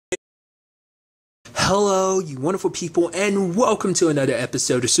Hello, you wonderful people, and welcome to another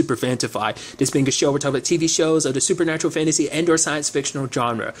episode of Super-Fanta-Fi. This being a show where we talk about TV shows of the supernatural, fantasy, and/or science fictional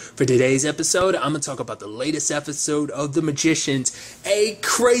genre. For today's episode, I'm going to talk about the latest episode of The Magicians. A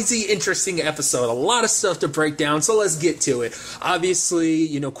crazy, interesting episode. A lot of stuff to break down, so let's get to it.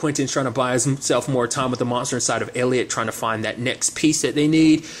 Obviously, Quentin's trying to buy himself more time with the monster inside of Elliot, trying to find that next piece that they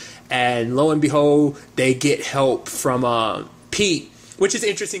need. And lo and behold, they get help from Pete. Which is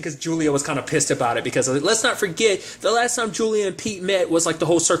interesting because Julia was kind of pissed about it because let's not forget the last time Julia and Pete met was like the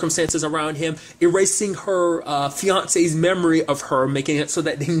whole circumstances around him erasing her fiance's memory of her, making it so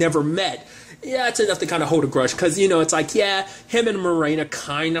that they never met. Yeah, it's enough to kind of hold a grudge because, it's like, yeah, him and Morena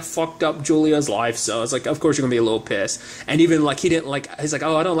kind of fucked up Julia's life. So it's like, of course, you're going to be a little pissed. And even like he's like,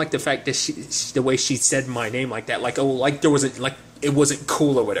 oh, I don't like the fact that the way she said my name like that. Like, oh, like there wasn't like it wasn't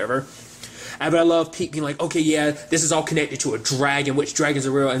cool or whatever. But I love Pete being like, okay, yeah, this is all connected to a dragon. Which dragons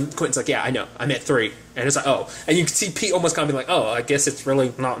are real? And Quentin's like, yeah, I know. I met 3. And it's like, oh. And you can see Pete almost kind of be like, oh, I guess it's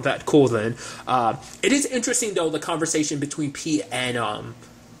really not that cool then. It is interesting, though, the conversation between Pete and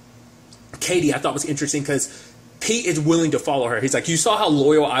Katie I thought was interesting because Pete is willing to follow her. He's like, you saw how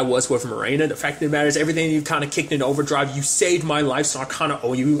loyal I was with Morena. The fact of the matter is everything you've kind of kicked into overdrive. You saved my life, so I kind of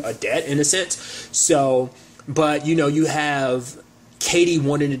owe you a debt in a sense. So, but, you have Katie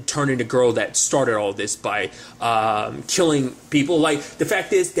wanted to turn into a girl that started all this by killing people. Like, the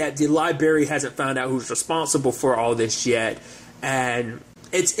fact is that the library hasn't found out who's responsible for all this yet. And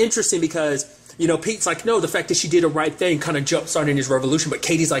it's interesting because, Pete's like, no, the fact that she did the right thing kind of jump-started his revolution. But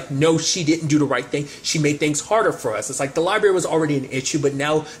Katie's like, no, she didn't do the right thing. She made things harder for us. It's like the library was already an issue, but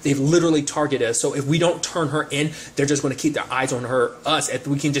now they've literally targeted us. So if we don't turn her in, they're just going to keep their eyes on us. If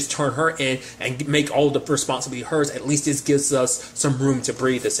we can just turn her in and make all the responsibility hers, at least this gives us some room to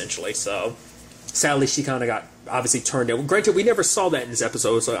breathe, essentially. So sadly, she kind of got obviously turned in. Granted, we never saw that in this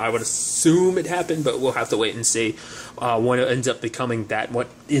episode, so I would assume it happened, but we'll have to wait and see when it ends up becoming that, what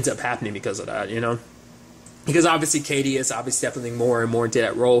ends up happening because of that, Because obviously Katie is obviously stepping more and more into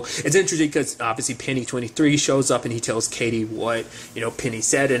that role. It's interesting because obviously Penny 23 shows up and he tells Katie what, Penny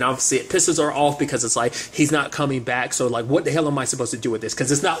said. And obviously it pisses her off because it's like, he's not coming back. So like, what the hell am I supposed to do with this?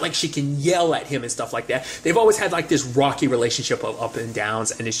 Because it's not like she can yell at him and stuff like that. They've always had like this rocky relationship of up and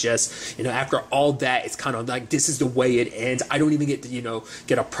downs. And it's just, after all that, it's kind of like, this is the way it ends. I don't even get to,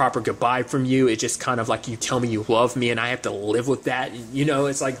 get a proper goodbye from you. It's just kind of like you tell me you love me and I have to live with that.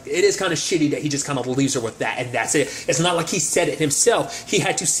 It's like, it is kind of shitty that he just kind of leaves her with that. And that's it. It's not like he said it himself. He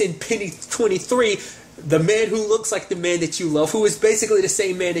had to send Penny 23, the man who looks like the man that you love, who is basically the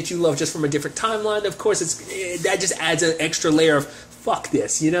same man that you love, just from a different timeline. Of course, that just adds an extra layer of fuck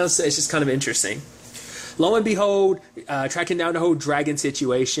this, So it's just kind of interesting. Lo and behold, tracking down the whole dragon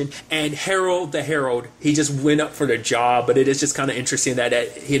situation, and Harold the Herald, he just went up for the job, but it is just kind of interesting that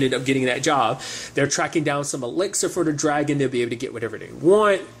he ended up getting that job. They're tracking down some elixir for the dragon. They'll be able to get whatever they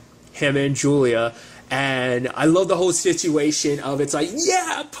want, him and Julia. And I love the whole situation of it's like,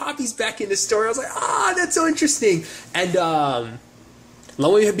 yeah, Poppy's back in the story. I was like, that's so interesting. And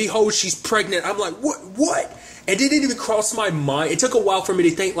lo and behold, she's pregnant. I'm like, what? And it didn't even cross my mind. It took a while for me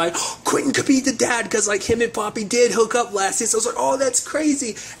to think, like, Quentin could be the dad because, like, him and Poppy did hook up last season. So I was like, oh, that's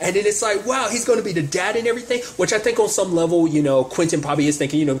crazy. And then it's like, wow, he's going to be the dad and everything, which I think on some level, Quentin probably is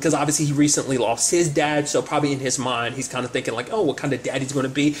thinking, because obviously he recently lost his dad. So probably in his mind, he's kind of thinking, like, oh, what kind of dad he's going to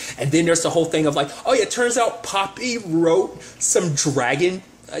be. And then there's the whole thing of, like, oh, yeah, it turns out Poppy wrote some dragon,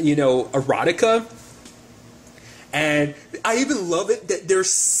 erotica. And I even love it that there's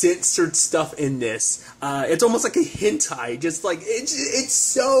censored stuff in this. It's almost like a hentai. Just like, it's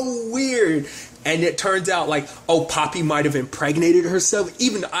so weird. And it turns out like, oh, Poppy might have impregnated herself.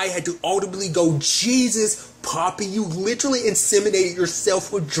 Even I had to audibly go, Jesus, Poppy, you literally inseminated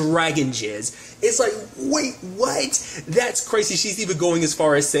yourself with dragon jizz. It's like, wait, what? That's crazy. She's even going as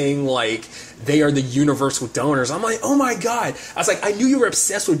far as saying, like, they are the universal donors. I'm like, oh my God. I was like, I knew you were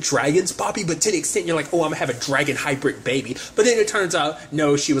obsessed with dragons, Poppy, but to the extent you're like, oh, I'm going to have a dragon hybrid baby. But then it turns out,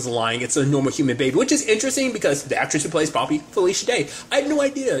 no, she was lying. It's a normal human baby, which is interesting because the actress who plays Poppy, Felicia Day, I had no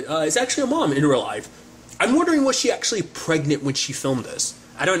idea. It's actually a mom in real life. I'm wondering, was she actually pregnant when she filmed this?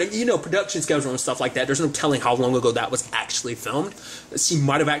 I don't know, production schedule and stuff like that. There's no telling how long ago that was actually filmed. She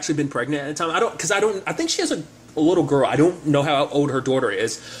might have actually been pregnant at the time. I think she has a little girl. I don't know how old her daughter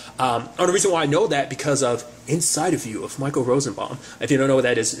is. The reason why I know that because of Inside of You of Michael Rosenbaum. If you don't know what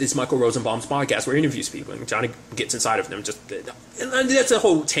that is, it's Michael Rosenbaum's podcast where he interviews people and Johnny gets inside of them. And that's a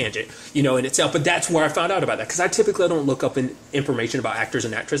whole tangent, in itself. But that's where I found out about that because I typically don't look up information about actors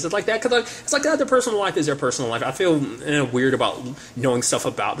and actresses like that because it's like their personal life is their personal life. I feel weird about knowing stuff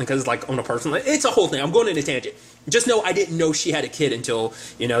about them because it's like on a personal life. It's a whole thing. I'm going into tangent. just know I didn't know she had a kid until,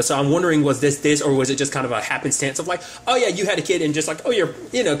 so I'm wondering, was this, or was it just kind of a happenstance of like, oh yeah, you had a kid, and just like, oh, you're,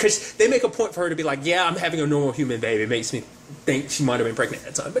 because they make a point for her to be like, yeah, I'm having a normal human baby. It makes me think she might have been pregnant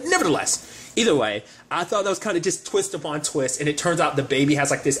at the time. But nevertheless, either way, I thought that was kind of just twist upon twist, and it turns out the baby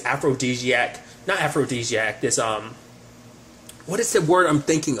has like this this, what is the word I'm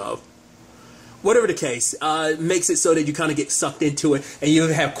thinking of? Whatever the case, makes it so that you kind of get sucked into it, and you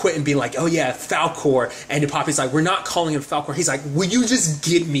have Quentin being like, oh yeah, Falcor, and the Poppy's like, we're not calling him Falcor. He's like, will you just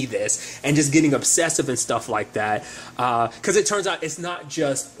give me this? And just getting obsessive and stuff like that. Because it turns out it's not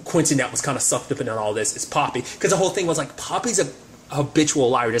just Quentin that was kind of sucked up in all this, it's Poppy. Because the whole thing was like, Poppy's a habitual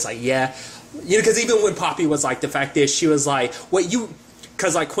liar. Just like, yeah. Because even when Poppy was like, the fact is, she was like, wait, you...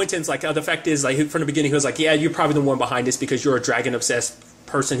 Because like Quentin's like, the fact is, like, from the beginning, he was like, yeah, you're probably the one behind this because you're a dragon-obsessed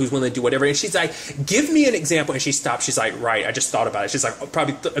person who's willing to do whatever. And she's like, give me an example. And she stopped. She's like, right, I just thought about it. She's like,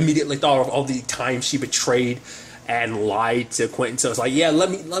 probably immediately thought of all the times she betrayed and lied to Quentin. So it's like, yeah,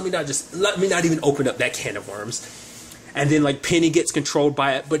 let me not even open up that can of worms. And then like Penny gets controlled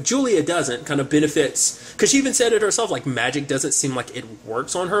by it, but Julia doesn't, kind of benefits, because she even said it herself, like magic doesn't seem like it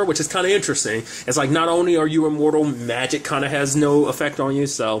works on her, which is kind of interesting. It's like, not only are you immortal, magic kind of has no effect on you,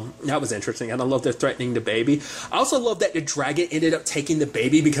 so that was interesting. And I love they're threatening the baby. I also love that the dragon ended up taking the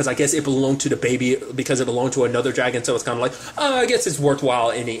baby, because I guess it belonged to the baby because it belonged to another dragon, so it's kind of like, oh, I guess it's worthwhile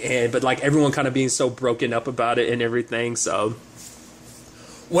in the end, but like everyone kind of being so broken up about it and everything, so...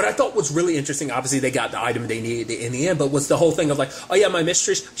 What I thought was really interesting, obviously they got the item they needed in the end, but was the whole thing of like, oh yeah, my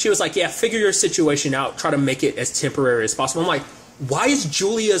mistress, she was like, yeah, figure your situation out, try to make it as temporary as possible. I'm like, why is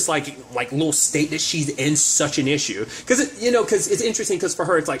Julia's like little state that she's in such an issue? Because because it's interesting, because for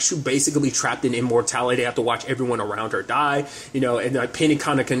her it's like she's basically trapped in immortality. They have to watch everyone around her die, and like Penny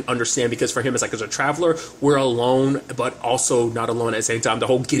kind of can understand, because for him it's like, as a traveler, we're alone, but also not alone at the same time. The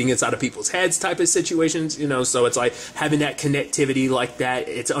whole getting inside of people's heads type of situations, so it's like having that connectivity like that.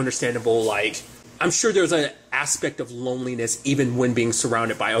 It's understandable. Like, I'm sure there's an aspect of loneliness even when being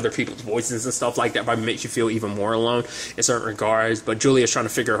surrounded by other people's voices and stuff like that, probably makes you feel even more alone in certain regards. But Julia's trying to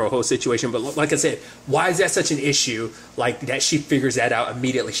figure her whole situation. But like I said, why is that such an issue? Like, that she figures that out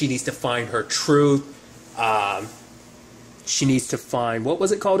immediately. She needs to find her truth. She needs to find, what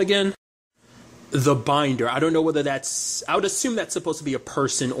was it called again? The binder. I don't know whether that's, I would assume that's supposed to be a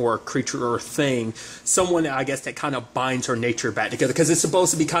person or a creature or a thing. Someone, I guess, that kind of binds her nature back together. Because it's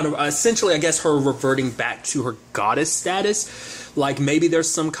supposed to be kind of, essentially, I guess, her reverting back to her goddess status. Like, maybe there's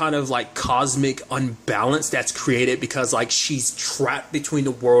some kind of, like, cosmic unbalance that's created because, like, she's trapped between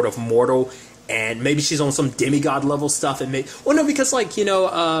the world of mortal and maybe she's on some demigod level stuff. And well, no, because, like,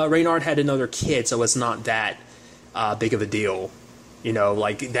 Reynard had another kid, so it's not that big of a deal.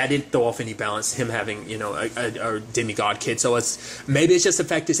 Like, that didn't throw off any balance, him having, a demigod kid. So maybe it's just the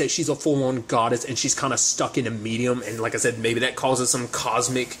fact is that she's a full-on goddess and she's kind of stuck in a medium. And like I said, maybe that causes some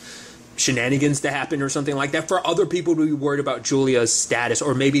cosmic shenanigans to happen or something like that for other people to be worried about Julia's status.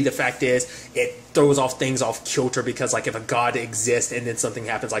 Or maybe the fact is it throws off things off kilter because, like, if a god exists and then something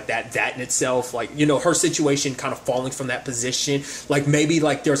happens like that in itself, like, her situation kind of falling from that position, like, maybe,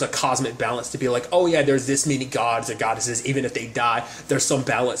 like, there's a cosmic balance to be like, oh yeah, there's this many gods or goddesses, even if they die, there's some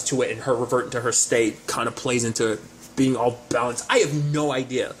balance to it, and her reverting to her state kind of plays into being all balanced. I have no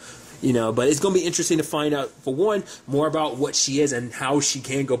idea. But it's going to be interesting to find out, for one, more about what she is and how she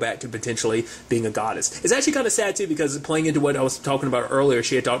can go back to potentially being a goddess. It's actually kind of sad, too, because playing into what I was talking about earlier,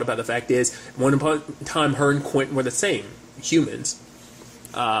 she had talked about the fact is, one upon a time, her and Quentin were the same humans,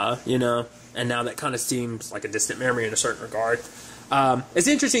 and now that kind of seems like a distant memory in a certain regard. It's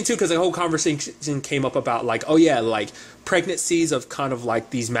interesting, too, because the whole conversation came up about, like, oh, yeah, like, pregnancies of kind of,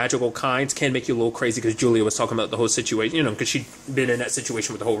 like, these magical kinds can make you a little crazy, because Julia was talking about the whole situation, because she'd been in that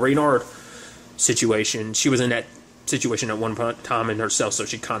situation with the whole Reynard situation. She was in that situation at one time in herself, so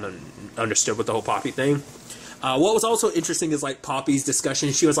she kind of understood with the whole Poppy thing. What was also interesting is, like, Poppy's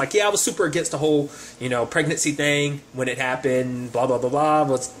discussion. She was like, yeah, I was super against the whole, pregnancy thing when it happened, blah, blah, blah, blah,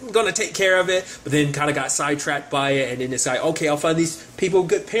 was going to take care of it, but then kind of got sidetracked by it, and then it's like, okay, I'll find these people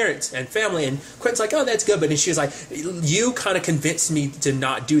good parents and family, and Quentin's like, oh, that's good, but then she was like, you kind of convinced me to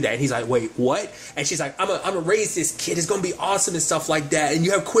not do that, and he's like, wait, what? And she's like, I'm gonna raise this kid, it's going to be awesome and stuff like that, and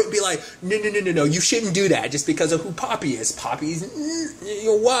you have Quentin be like, no, you shouldn't do that just because of who Poppy is. Poppy's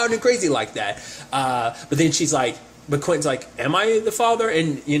wild and crazy like that, but then she's like, but Quentin's like, am I the father?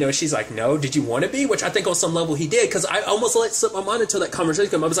 And, she's like, no, did you want to be? Which I think on some level he did, because I almost let slip my mind until that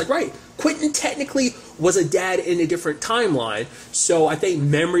conversation. I was like, right, Quentin technically was a dad in a different timeline, so I think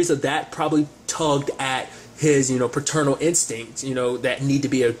memories of that probably tugged at his, paternal instincts, that need to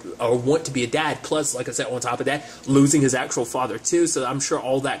be or want to be a dad. Plus, like I said, on top of that, losing his actual father too. So I'm sure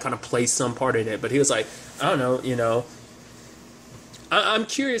all that kind of plays some part in it. But he was like, I don't know, I'm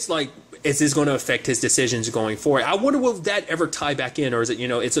curious, like, is this going to affect his decisions going forward? I wonder, will that ever tie back in, or is it,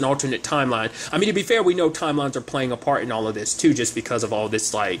 it's an alternate timeline? I mean, to be fair, we know timelines are playing a part in all of this too, just because of all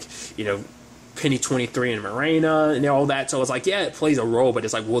this, like, Penny 23 and Morena and all that. So it's like, yeah, it plays a role, but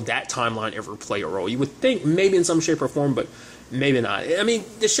it's like, will that timeline ever play a role? You would think maybe in some shape or form, but maybe not. I mean,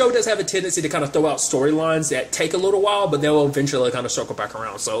 the show does have a tendency to kind of throw out storylines that take a little while, but they'll eventually kind of circle back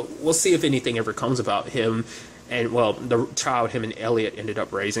around. So we'll see if anything ever comes about him and, well, the child him and Elliot ended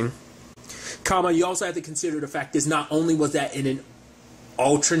up raising. You also have to consider the fact is not only was that in an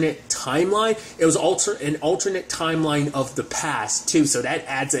alternate timeline, it was an alternate timeline of the past too, so that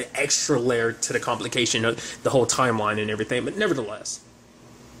adds an extra layer to the complication of the whole timeline and everything. But nevertheless,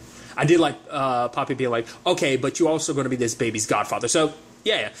 I did like Poppy being like, okay, but you're also going to be this baby's godfather. So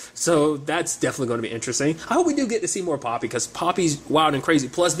yeah, so that's definitely going to be interesting. I hope we do get to see more Poppy, because Poppy's wild and crazy,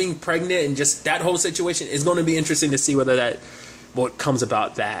 plus being pregnant and just that whole situation is going to be interesting to see what comes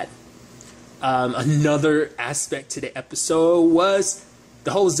about that. Another aspect to the episode was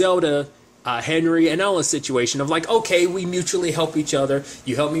the whole Zelda, Henry, and Ella situation of like, okay, we mutually help each other.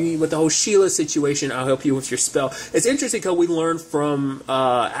 You help me with the whole Sheila situation, I'll help you with your spell. It's interesting because we learned from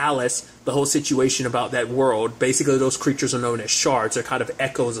Alice the whole situation about that world. Basically, those creatures are known as shards. They're kind of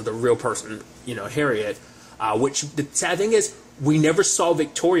echoes of the real person, Harriet. Which the sad thing is, we never saw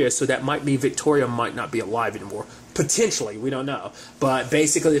Victoria, so that might mean Victoria might not be alive anymore. Potentially, we don't know. But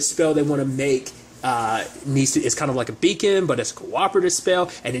basically, the spell they want to make is kind of like a beacon, but it's a cooperative spell,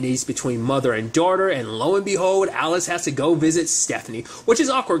 and it needs between mother and daughter. And lo and behold, Alice has to go visit Stephanie, which is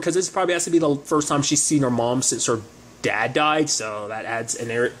awkward because this probably has to be the first time she's seen her mom since her dad died, so that adds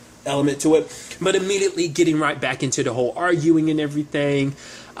an element to it. But immediately getting right back into the whole arguing and everything.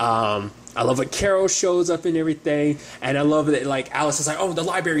 I love that Carol shows up and everything, and I love that, like, Alice is like, oh, the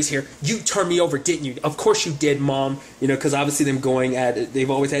library's here. You turned me over, didn't you? Of course you did, Mom. Because obviously them going at it, they've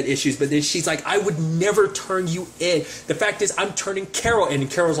always had issues, but then she's like, I would never turn you in. The fact is, I'm turning Carol in,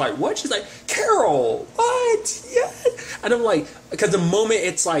 and Carol's like, what? She's like, Carol, what? Yeah. And I'm like, because the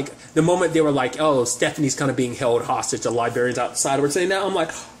moment they were like, oh, Stephanie's kind of being held hostage, the librarian's outside, we're saying that, I'm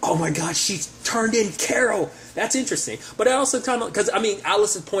like, oh my gosh, she's turned in Carol. That's interesting. But I also kind of, because, I mean,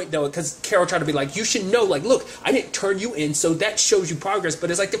 Alice's point, though, because Carol tried to be like, you should know, like, look, I didn't turn you in, so that shows you progress. But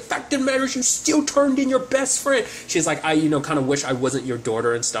it's like, the fact of the matter is you still turned in your best friend. She's like, I, kind of wish I wasn't your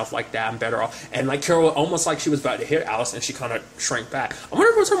daughter and stuff like that. I'm better off. And, like, Carol, almost like she was about to hit Alice, and she kind of shrank back. I wonder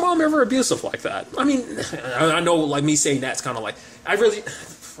if was her mom ever abusive like that? I mean, I know, like, me saying that's kind of like,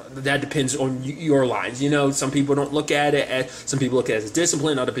 that depends on your lines. Some people don't look at it as, some people look at it as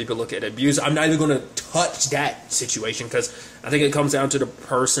discipline, other people look at it as abuse. I'm not even going to touch that situation because I think it comes down to the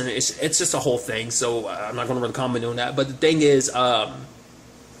person. It's just a whole thing, so I'm not going to really comment on that. But the thing is,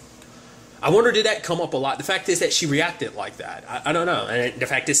 I wonder, did that come up a lot? The fact is that she reacted like that. I don't know. And the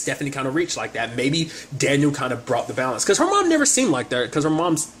fact is Stephanie kind of reached like that. Maybe Daniel kind of brought the balance. Because her mom never seemed like that. Because her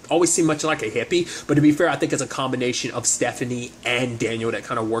mom's always seemed much like a hippie. But to be fair, I think it's a combination of Stephanie and Daniel that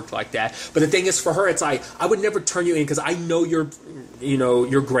kind of worked like that. But the thing is, for her, it's like, I would never turn you in because I know you're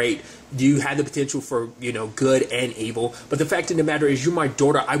great. You have the potential for, good and evil. But the fact of the matter is, you're my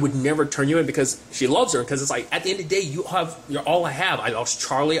daughter. I would never turn you in because she loves her. Because it's like, at the end of the day, you're all I have. I lost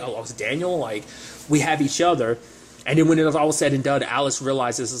Charlie. I lost Daniel. Like, we have each other. And then when it was all said and done, Alice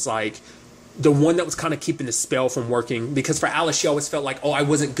realizes it's like, the one that was kind of keeping the spell from working. Because for Alice, she always felt like, oh, I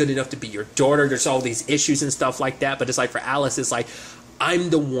wasn't good enough to be your daughter. There's all these issues and stuff like that. But it's like, for Alice, it's like, I'm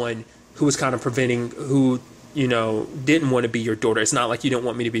the one who was kind of preventing, who didn't want to be your daughter. It's not like you don't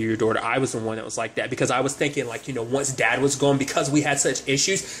want me to be your daughter. I was the one that was like that because I was thinking like, once Dad was gone, because we had such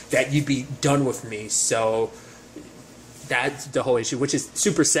issues, that you'd be done with me. So that's the whole issue, which is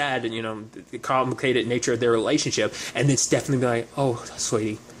super sad, the complicated nature of their relationship. And then Stephanie be like, oh,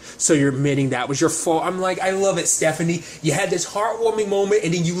 sweetie, so you're admitting that was your fault. I'm like, I love it, Stephanie. You had this heartwarming moment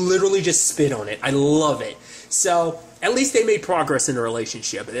and then you literally just spit on it. I love it. So at least they made progress in the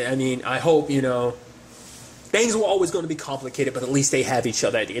relationship. I mean, I hope, things were always going to be complicated, but at least they have each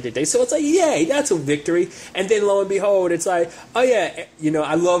other at the end of the day. So it's like, yay, that's a victory. And then lo and behold, it's like, oh yeah,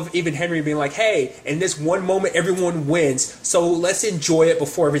 I love even Henry being like, hey, in this one moment, everyone wins. So let's enjoy it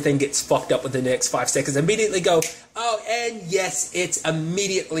before everything gets fucked up with the next 5 seconds. Immediately go, oh, and yes, it's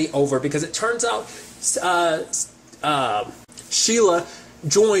immediately over because it turns out Sheila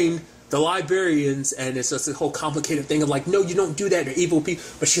joined the librarians, and it's just a whole complicated thing of like, no, you don't do that, they're evil people.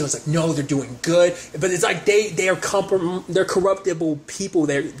 But Sheila's like, no, they're doing good. But it's like they're corruptible people.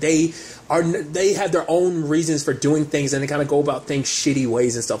 They have their own reasons for doing things, and they kind of go about things shitty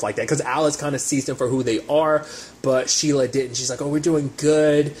ways and stuff like that. Because Alice kind of sees them for who they are, but Sheila didn't. She's like, oh, we're doing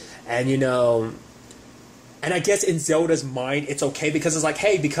good, and you know. And I guess in Zelda's mind, it's okay because it's like,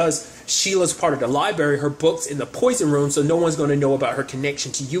 hey, because Sheila's part of the library, her book's in the poison room, so no one's going to know about her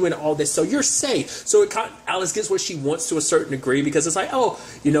connection to you and all this, so you're safe. So Alice gets what she wants to a certain degree because it's like, oh,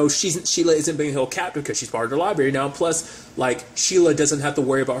 you know, Sheila isn't being held captive because she's part of the library now. Plus, like, Sheila doesn't have to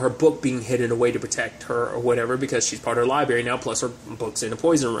worry about her book being hidden away to protect her or whatever because she's part of the library now. Plus, her book's in the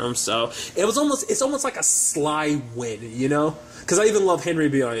poison room. So it's almost like a sly win, you know? Because I even love Henry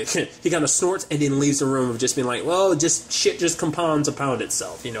being like, he kind of snorts and then leaves the room of just being like, well, shit just compounds upon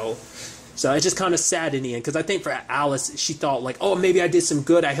itself, you know. So it's just kind of sad in the end, because I think for Alice, she thought like, oh, maybe I did some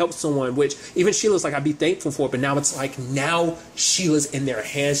good, I helped someone, which even Sheila's like, I'd be thankful for it, but now it's like, now Sheila's in their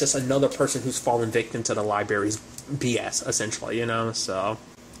hands, just another person who's fallen victim to the library's BS, essentially, you know, so.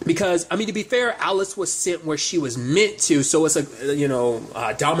 Because, I mean, to be fair, Alice was sent where she was meant to, so it's a, you know,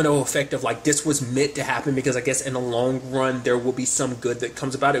 domino effect of, like, this was meant to happen, because I guess in the long run, there will be some good that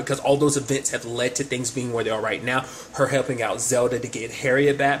comes about it, because all those events have led to things being where they are right now. Her helping out Zelda to get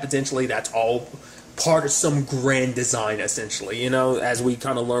Harriet back, potentially, that's all part of some grand design, essentially, you know, as we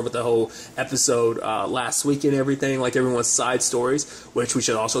kind of learned with the whole episode last week and everything, like everyone's side stories, which we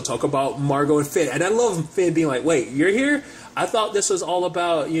should also talk about Margot and Finn. And I love Finn being like, wait, you're here? I thought this was all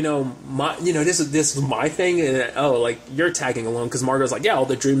about, you know, this is my thing, and oh, like, you're tagging along, because Margot's like, yeah, all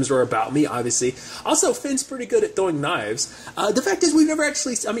the dreams were about me, obviously. Also, Finn's pretty good at throwing knives. The fact is, we've never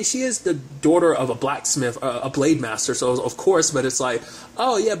actually, I mean, she is the daughter of a blacksmith, a blade master, so of course, but it's like,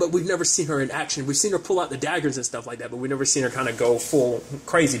 oh yeah, but we've never seen her in action. We've seen her pull out the daggers and stuff like that, but we've never seen her kind of go full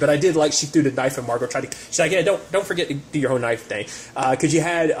crazy. But I did like, she threw the knife at Margot, she's like, yeah, don't forget to do your whole knife thing, because you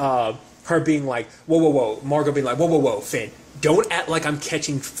had, her being like, whoa, Margot being like, whoa, Finn, don't act like I'm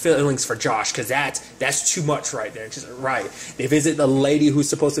catching feelings for Josh, because that's too much right there. And she's like, right. They visit the lady who's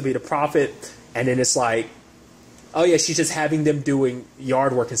supposed to be the prophet, and then it's like, oh yeah, she's just having them doing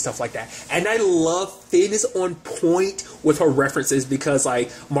yard work and stuff like that. And I love Finn is on point with her references, because like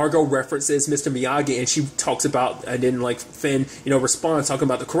Margot references Mr. Miyagi, and she talks about, and then like Finn, you know, responds talking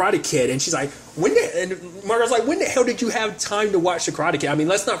about the Karate Kid, and she's like, and Margot's like, when the hell did you have time to watch the Karate Kid? I mean,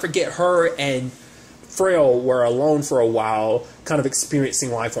 let's not forget her and Frail were alone for a while, kind of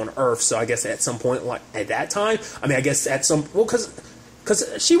experiencing life on Earth. So I guess at some point, like at that time, I mean, I guess at some, well, because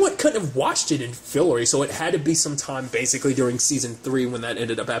she couldn't have watched it in Fillory, so it had to be some time basically during season 3 when that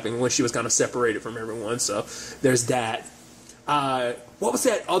ended up happening, when she was kind of separated from everyone. So there's that. What was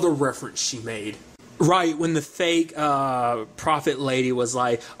that other reference she made? Right, when the fake prophet lady was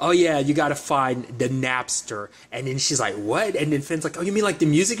like, oh yeah, you gotta find the Napster. And then she's like, what? And then Finn's like, oh, you mean like the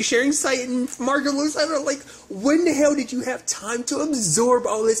music sharing site? And Margot looks at her like, when the hell did you have time to absorb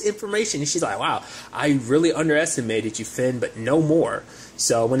all this information? And she's like, wow, I really underestimated you, Finn, but no more.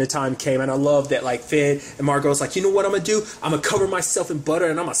 So when the time came, and I love that, like, Finn and Margot's like, you know what I'm going to do? I'm going to cover myself in butter,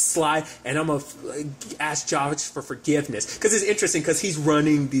 and I'm going to slide, and I'm going to ask Josh for forgiveness. Because it's interesting, because he's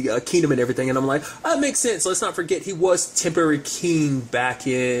running the kingdom and everything, and I'm like, oh, that makes sense. Let's not forget, he was temporary king back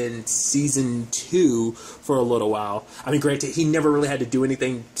in season 2 for a little while. I mean, granted, he never really had to do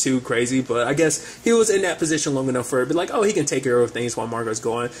anything too crazy, but I guess he was in that position long enough for it to be like, oh, he can take care of things while Margot's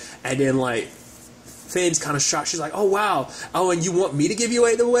going. And then, like, Finn's kind of shocked. She's like, oh, wow. Oh, and you want me to give you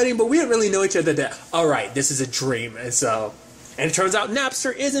away at the wedding? But we didn't really know each other that. All right, this is a dream. And so, and it turns out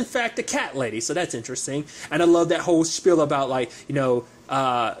Napster is, in fact, a cat lady. So that's interesting. And I love that whole spiel about, like, you know,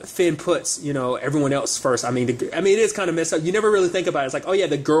 Finn puts, you know, everyone else first. I mean, it is kind of messed up. You never really think about it. It's like, oh, yeah,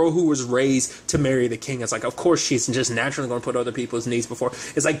 the girl who was raised to marry the king. It's like, of course, she's just naturally going to put other people's needs before.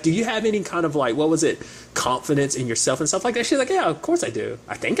 It's like, do you have any kind of, like, what was it, confidence in yourself and stuff like that? She's like, yeah, of course I do.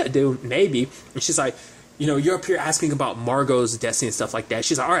 I think I do, maybe. And she's like, you know, you're up here asking about Margot's destiny and stuff like that.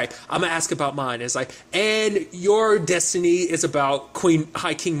 She's like, all right, I'm going to ask about mine. And it's like, and your destiny is about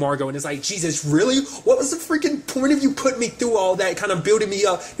High King Margot. And it's like, Jesus, really? What was the freaking point of you putting me through all that, kind of building me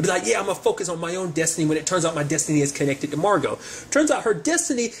up? To be like, yeah, I'm going to focus on my own destiny, when it turns out my destiny is connected to Margot. Turns out her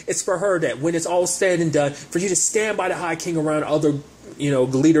destiny is for her, that when it's all said and done, for you to stand by the High King around other, you know,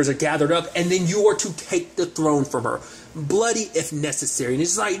 leaders are gathered up, and then you are to take the throne from her. Bloody if necessary. And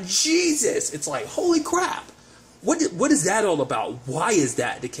it's like, Jesus, it's like, holy crap, what is that all about? Why is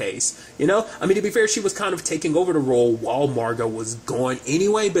that the case? You know, I mean, to be fair, she was kind of taking over the role while Margot was gone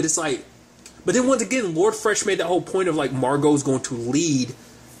anyway, but it's like, but then once again, Lord Fresh made that whole point of like, Margot's going to lead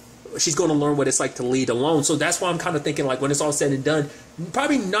she's going to learn what it's like to lead alone. So that's why I'm kind of thinking, like, when it's all said and done,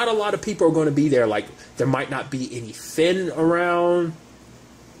 probably not a lot of people are going to be there. Like, there might not be any Finn around,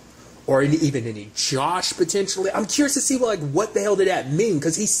 or even any Josh, potentially. I'm curious to see, like, what the hell did that mean?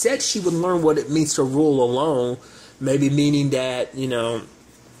 Because he said she would learn what it means to rule alone. Maybe meaning that, you know,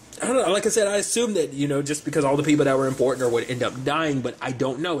 I don't know. Like I said, I assume that, you know, just because all the people that were important would end up dying, but I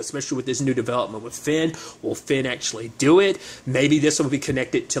don't know, especially with this new development with Finn. Will Finn actually do it? Maybe this will be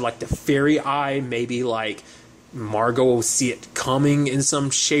connected to, like, the fairy eye. Maybe, like, Margot will see it coming in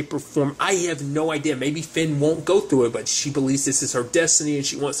some shape or form. I have no idea. Maybe Finn won't go through it, but she believes this is her destiny and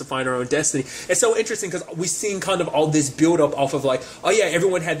she wants to find her own destiny. It's so interesting because we've seen kind of all this build up off of, like, oh yeah,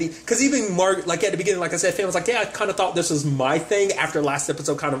 everyone had the, because even Mark, like at the beginning, like I said, Finn was like, yeah, I kind of thought this was my thing. After last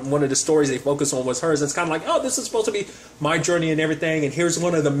episode, kind of one of the stories they focused on was hers. It's kind of like, oh, this is supposed to be my journey and everything, and here's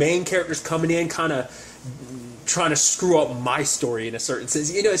one of the main characters coming in, kind of trying to screw up my story in a certain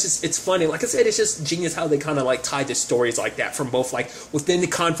sense. You know, it's just, it's funny. Like I said, it's just genius how they kind of like tie the stories like that, from both like within the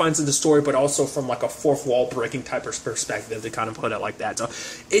confines of the story, but also from like a fourth wall breaking type of perspective, to kind of put it like that. So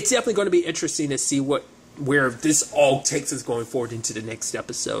it's definitely going to be interesting to see where this all takes us going forward into the next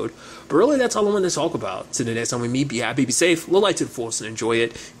episode. But really, that's all I wanted to talk about. So the next time we meet, be happy, be safe, live life to the fullest, and enjoy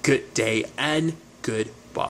it. Good day and good